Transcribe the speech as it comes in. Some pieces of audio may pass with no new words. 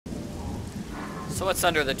So what's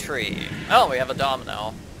under the tree? Oh, we have a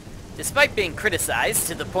domino. Despite being criticized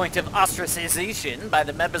to the point of ostracization by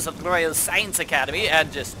the members of Glorio's Science Academy,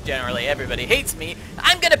 and just generally everybody hates me,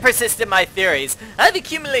 I'm gonna persist in my theories. I've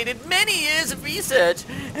accumulated many years of research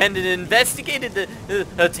and investigated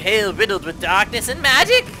a tale riddled with darkness and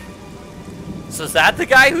magic. So is that the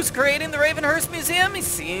guy who's creating the Ravenhearst Museum? He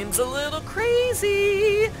seems a little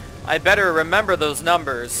crazy. I better remember those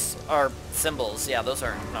numbers, or symbols. Yeah, those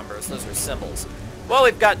aren't numbers, those are symbols. Well,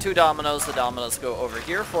 we've got 2 dominoes. The dominoes go over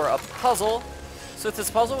here for a puzzle. So with this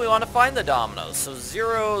puzzle, we want to find the dominoes. So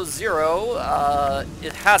 0, 0,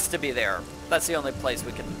 it has to be there. That's the only place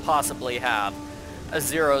we can possibly have a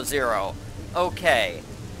 0, 0. Okay.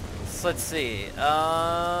 So let's see.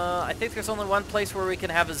 I think there's only one place where we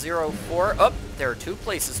can have a 0, 4. Oh, there are 2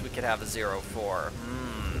 places we could have a 0, 4.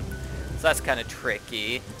 So that's kind of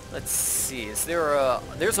tricky. Let's see. Is there a...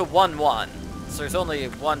 There's a 1, 1. So there's only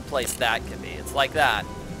one place that can be. It's like that.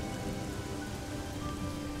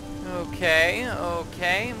 Okay,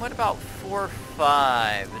 okay. What about 4,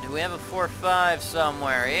 5? Do we have a 4, 5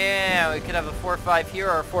 somewhere? Yeah, we could have a 4, 5 here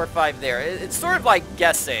or a 4, 5 there. It's sort of like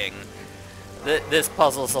guessing. This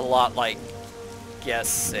puzzle's a lot like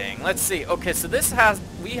guessing. Let's see. Okay, so this has...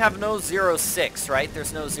 We have no 0, 6, right?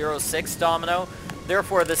 There's no 0, 6 domino.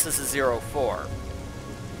 Therefore, this is a 0, 4.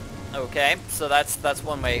 Okay, so that's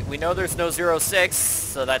one way. We know there's no 0, 6,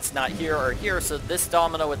 so that's not here or here, so this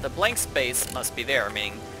domino with the blank space must be there,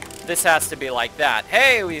 meaning this has to be like that.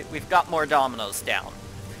 Hey, we've got more dominoes down.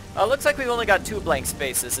 Looks like we've only got 2 blank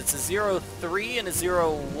spaces. It's a 0, 3 and a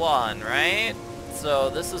 0, 1, right? So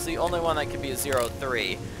this is the only one that could be a 0,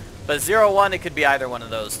 3. But 0, 1, it could be either one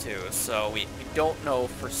of those 2, so we don't know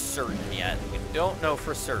for certain yet. We don't know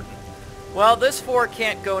for certain. Well, this 4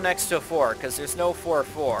 can't go next to a 4, because there's no 4,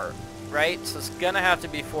 4, right? So it's going to have to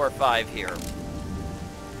be 4, 5 here.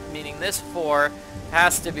 Meaning this 4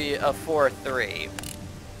 has to be a 4, 3.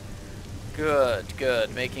 Good,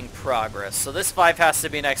 good. Making progress. So this 5 has to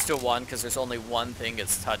be next to a 1, because there's only one thing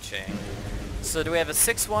it's touching. So do we have a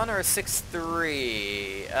 6, 1 or a 6,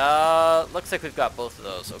 3? Looks like we've got both of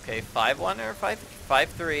those. Okay, 5, 1 or 5, 5,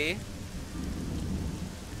 3.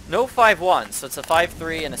 No 5, 1, so it's a 5,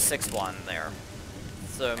 3 and a 6, 1 there.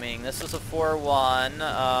 So, meaning this is a 4, 1.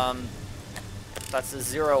 That's a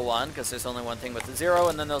 0, 1, because there's only one thing with the 0,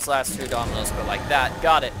 and then those last 2 dominoes go like that.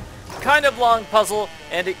 Got it. Kind of long puzzle,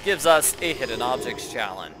 and it gives us a hidden objects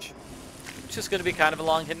challenge. Which is going to be kind of a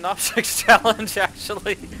long hidden objects challenge,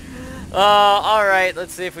 actually. Alright,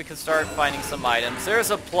 let's see if we can start finding some items.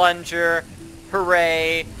 There's a plunger.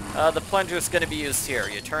 Hooray. The plunger is going to be used here.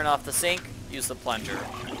 You turn off the sink, use the plunger.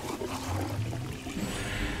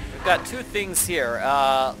 We've got 2 things here.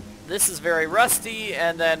 This is very rusty,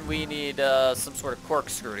 and then we need some sort of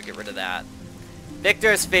corkscrew to get rid of that.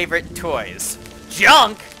 Victor's favorite toys.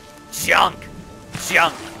 Junk! Junk!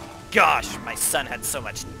 Junk! Gosh, my son had so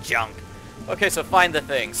much junk. Okay, so find the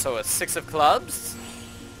thing. So a 6 of clubs.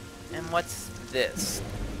 And what's this?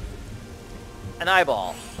 An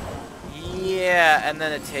eyeball. Yeah, and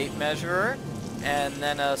then a tape measure. And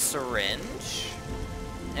then a syringe.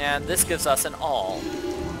 And this gives us an awl.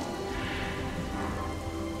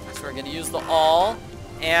 So we're going to use the awl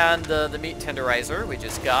and the meat tenderizer we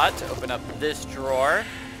just got to open up this drawer.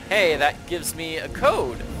 Hey, that gives me a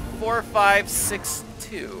code.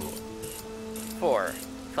 4562. 4,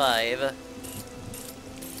 5,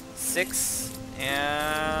 6,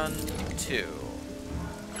 and 2.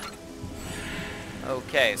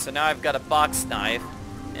 Okay, so now I've got a box knife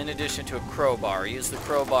in addition to a crowbar. Use the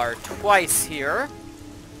crowbar twice here.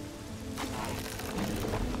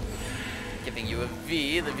 Giving you a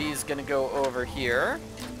V. The V is going to go over here.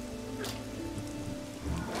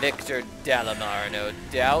 Victor Dalamar, no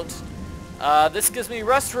doubt. This gives me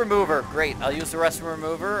rust remover. Great. I'll use the rust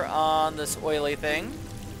remover on this oily thing.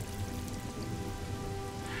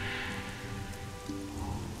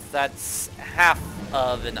 That's half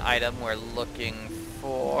of an item we're looking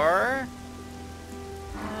for.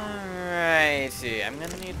 Alrighty. I'm going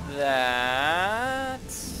to need that.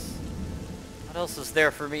 What else is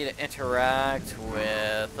there for me to interact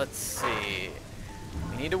with? Let's see.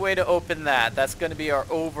 We need a way to open that. That's going to be our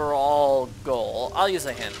overall goal. I'll use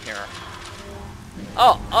a hint here.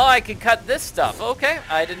 Oh, I can cut this stuff. Okay,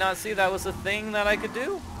 I did not see that was a thing that I could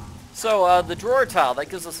do. So, the drawer tile. That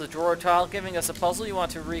gives us a drawer tile, giving us a puzzle. You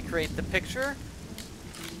want to recreate the picture.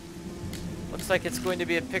 Looks like it's going to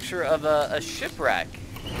be a picture of a shipwreck.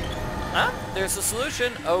 Huh? There's a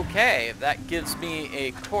solution. Okay, that gives me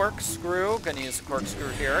a corkscrew. Gonna use a corkscrew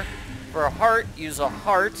here. For a heart, use a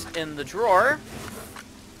heart in the drawer.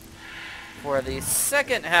 for the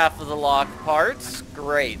second half of the lock parts.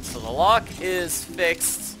 Great, so the lock is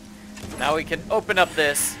fixed. Now we can open up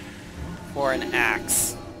this for an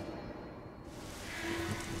axe.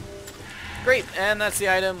 Great, and that's the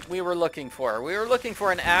item we were looking for. We were looking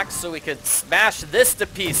for an axe so we could smash this to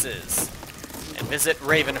pieces and visit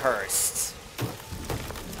Ravenhearst.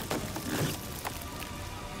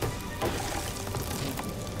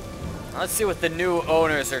 Let's see what the new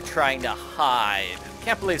owners are trying to hide.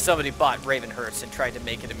 Can't believe somebody bought Ravenhearst and tried to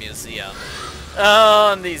make it a museum.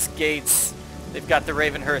 Oh, and these gates. They've got the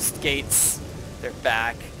Ravenhearst gates. They're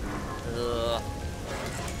back. Ugh.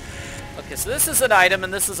 Okay, so this is an item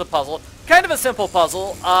and this is a puzzle. Kind of a simple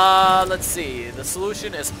puzzle. Let's see. The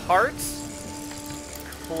solution is heart,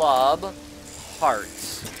 club, heart.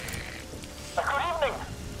 Good evening,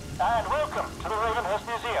 and welcome to the Ravenhearst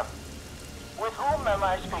Museum. With whom am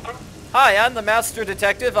I speaking? Hi, I'm the Master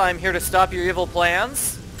Detective. I'm here to stop your evil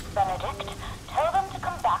plans. Benedict, tell them to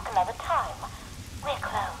come back another time. We're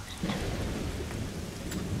closed.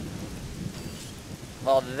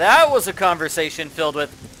 Well, that was a conversation filled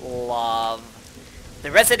with love.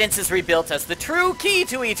 The residence is rebuilt as the true key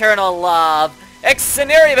to eternal love. Ex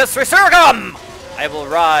scenarius resurgam! I will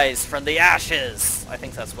rise from the ashes. I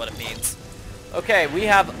think that's what it means. Okay, we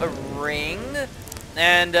have a ring.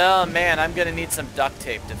 And, oh man, I'm gonna need some duct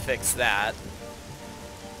tape to fix that.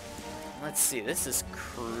 Let's see, this is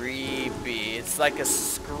creepy. It's like a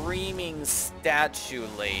screaming statue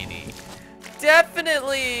lady.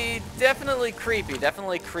 Definitely creepy,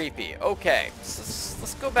 definitely creepy. Okay, so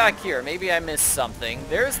let's go back here. Maybe I missed something.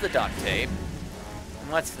 There's the duct tape. And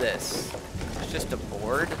what's this? It's just a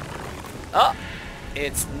board. Oh,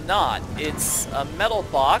 it's not. It's a metal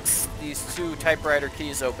box. These two typewriter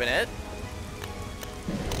keys open it.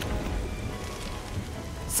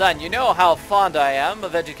 Son, you know how fond I am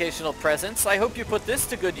of educational presents. I hope you put this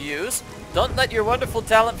to good use. Don't let your wonderful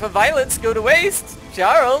talent for violence go to waste,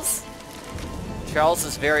 Charles. Charles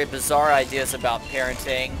has very bizarre ideas about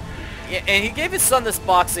parenting. Yeah, and he gave his son this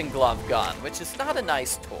boxing glove gun, which is not a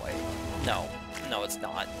nice toy. No, it's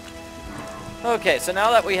not. Okay, so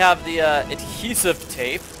now that we have the adhesive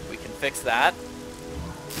tape, we can fix that.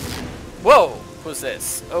 Whoa, who's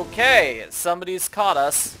this? Okay, somebody's caught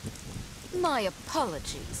us. My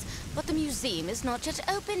apologies, but the museum is not yet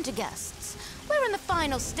open to guests. We're in the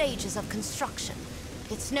final stages of construction.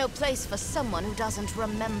 It's no place for someone who doesn't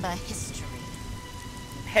remember history.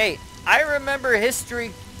 Hey, I remember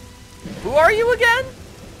history. Who are you again?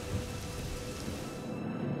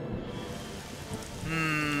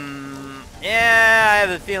 Yeah, I have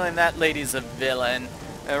a feeling that lady's a villain.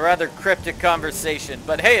 A rather cryptic conversation.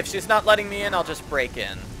 But hey, if she's not letting me in, I'll just break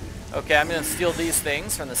in. Okay, I'm going to steal these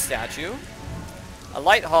things from the statue. A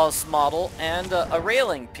lighthouse model and a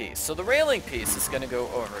railing piece. So the railing piece is going to go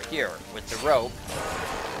over here with the rope.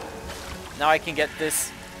 Now I can get this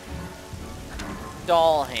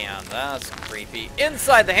doll hand. That's creepy.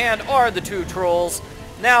 Inside the hand are the two trolls.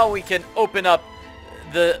 Now we can open up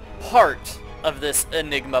the part of this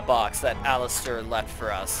Enigma box that Alistair left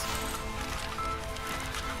for us.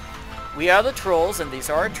 We are the trolls, and these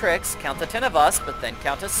are our tricks. Count to 10 of us, but then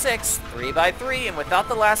count to 6, 3 by 3, and without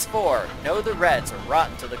the last 4. No, the reds are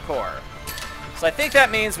rotten to the core. So I think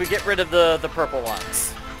that means we get rid of the purple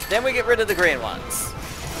ones. Then we get rid of the green ones.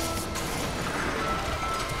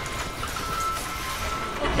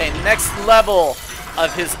 Okay, next level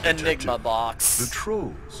of his Enigma box. The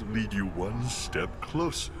trolls lead you one step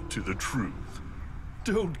closer to the truth.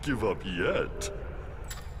 Don't give up yet.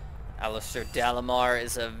 Alistair Dalamar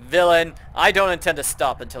is a villain. I don't intend to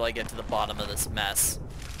stop until I get to the bottom of this mess.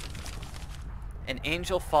 An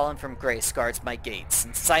angel fallen from grace guards my gates.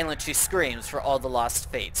 In silence she screams for all the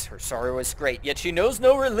lost fates. Her sorrow is great, yet she knows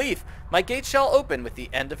no relief. My gate shall open with the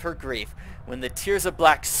end of her grief. When the tears of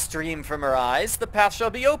black stream from her eyes, the path shall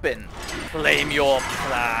be open. Claim your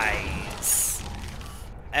prize.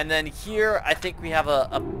 And then here, I think we have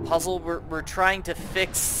a puzzle. We're trying to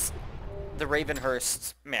fix the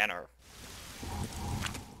Ravenhearst Manor.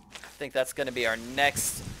 I think that's going to be our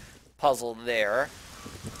next puzzle there.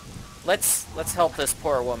 Let's help this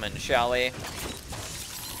poor woman, shall we?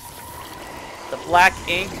 The black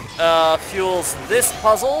ink fuels this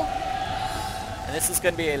puzzle, and this is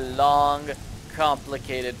going to be a long,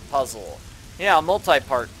 complicated puzzle. Yeah, a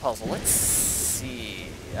multi-part puzzle. Let's see.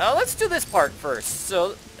 Let's do this part first.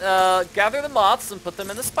 So, gather the moths and put them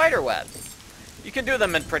in the spider web. You can do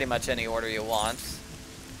them in pretty much any order you want.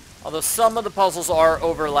 Although some of the puzzles are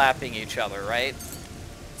overlapping each other, right?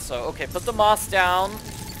 So, okay, put the moths down.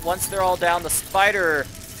 Once they're all down, the spider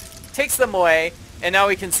takes them away. And now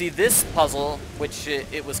we can see this puzzle, which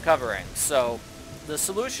it was covering. So, The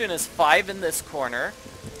solution is 5 in this corner,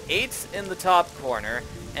 8 in the top corner,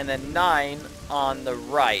 and then 9 on the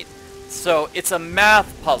right. So it's a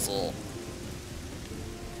math puzzle.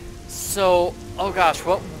 So, oh gosh,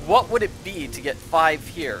 what would it be to get 5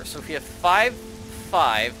 here? So if you have 5,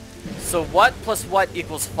 5, so what plus what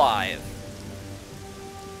equals 5?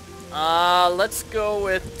 Let's go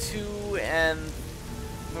with 2 and...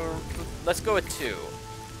 let's go with 2.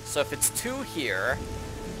 So if it's 2 here,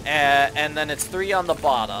 and then it's 3 on the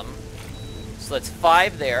bottom, so that's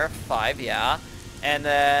 5 there, 5, yeah. And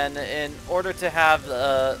then in order to have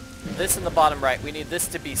this in the bottom right, we need this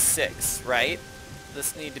to be 6, right?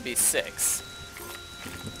 This need to be 6.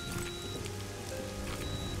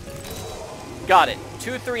 Got it.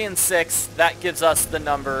 2, 3, and 6. That gives us the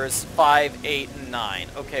numbers 5, 8, and 9.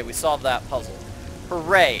 Okay, we solved that puzzle.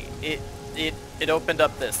 Hooray! It opened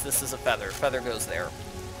up this. This is a feather. Feather goes there.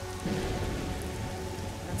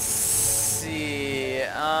 Let's see.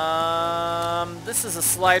 This is a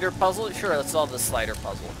slider puzzle. Sure, let's solve the slider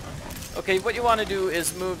puzzle. Okay, what you want to do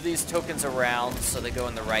is move these tokens around so they go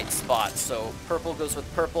in the right spot. So purple goes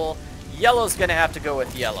with purple. Yellow's going to have to go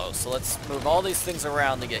with yellow. So let's move all these things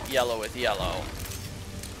around to get yellow with yellow.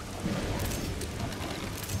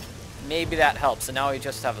 Maybe that helps. And now we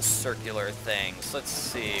just have a circular thing. So let's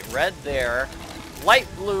see. Red there. Light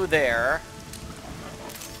blue there.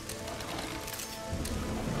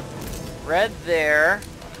 Red there.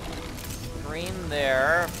 Green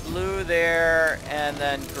there. Blue there. And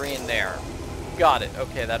then green there. Got it.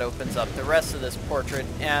 Okay, that opens up the rest of this portrait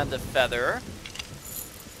and a feather.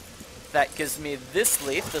 That gives me this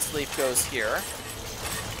leaf. This leaf goes here.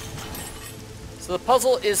 So the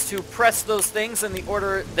puzzle is to press those things in the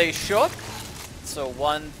order they shook. So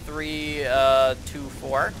 1, 3, 2,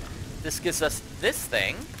 4. This gives us this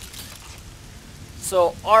thing.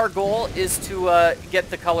 So our goal is to get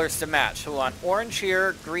the colors to match. So we want orange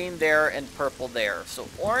here, green there, and purple there. So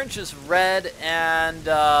orange is red and,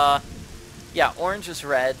 yeah, orange is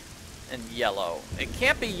red and yellow. It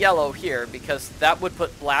can't be yellow here because that would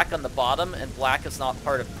put black on the bottom, and black is not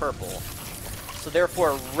part of purple. So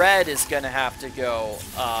therefore, red is going to have to go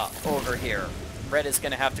over here. Red is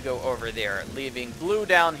going to have to go over there, leaving blue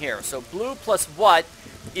down here. So blue plus what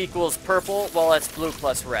equals purple? Well, that's blue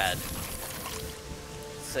plus red.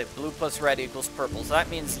 Say blue plus red equals purple. So that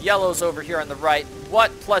means yellow's over here on the right.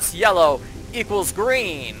 What plus yellow equals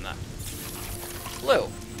green? Blue.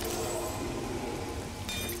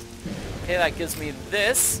 Okay, that gives me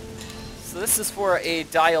this. So this is for a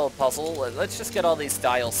dial puzzle. Let's just get all these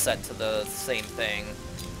dials set to the same thing.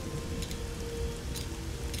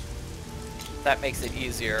 That makes it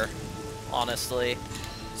easier, honestly.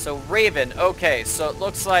 So Raven, okay, so it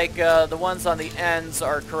looks like the ones on the ends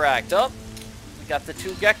are correct. Oh, we got the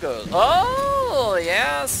 2 geckos. Oh,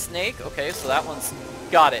 yeah, snake. Okay, so that one's,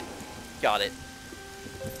 got it. Got it.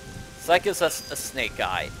 So that gives us a snake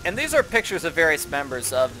guy. And these are pictures of various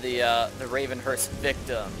members of the Ravenhearst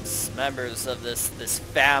victims. Members of this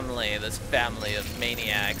family of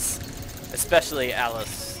maniacs. Especially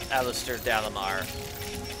Alistair Dalamar.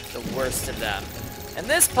 The worst of them. And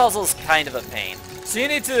this puzzle's kind of a pain. So you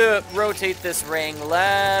need to rotate this ring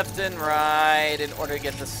left and right in order to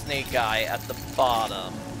get the snake guy at the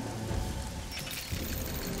bottom.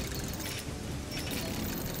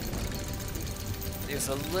 There's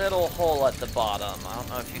a little hole at the bottom. I don't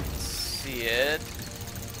know if you can see it.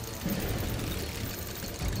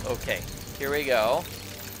 Okay, here we go.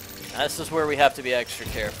 Now this is where we have to be extra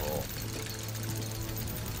careful.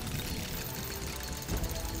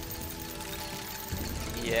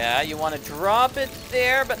 Yeah, you want to drop it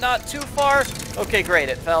there, but not too far. Okay, great.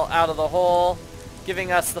 It fell out of the hole,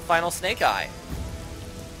 giving us the final snake eye.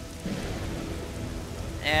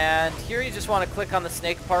 And here you just want to click on the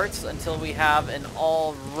snake parts until we have an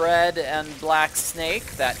all red and black snake.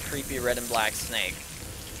 That creepy red and black snake.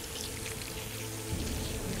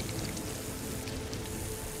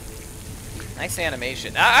 Nice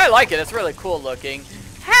animation. I like it. It's really cool looking.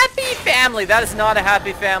 Happy family! That is not a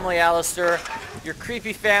happy family, Alistair. Your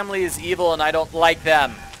creepy family is evil and I don't like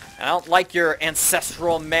them. And I don't like your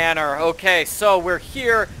ancestral manor. Okay, so we're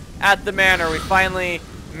here at the manor. We finally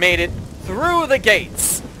made it through the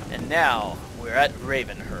gates. And now we're at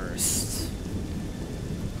Ravenhearst.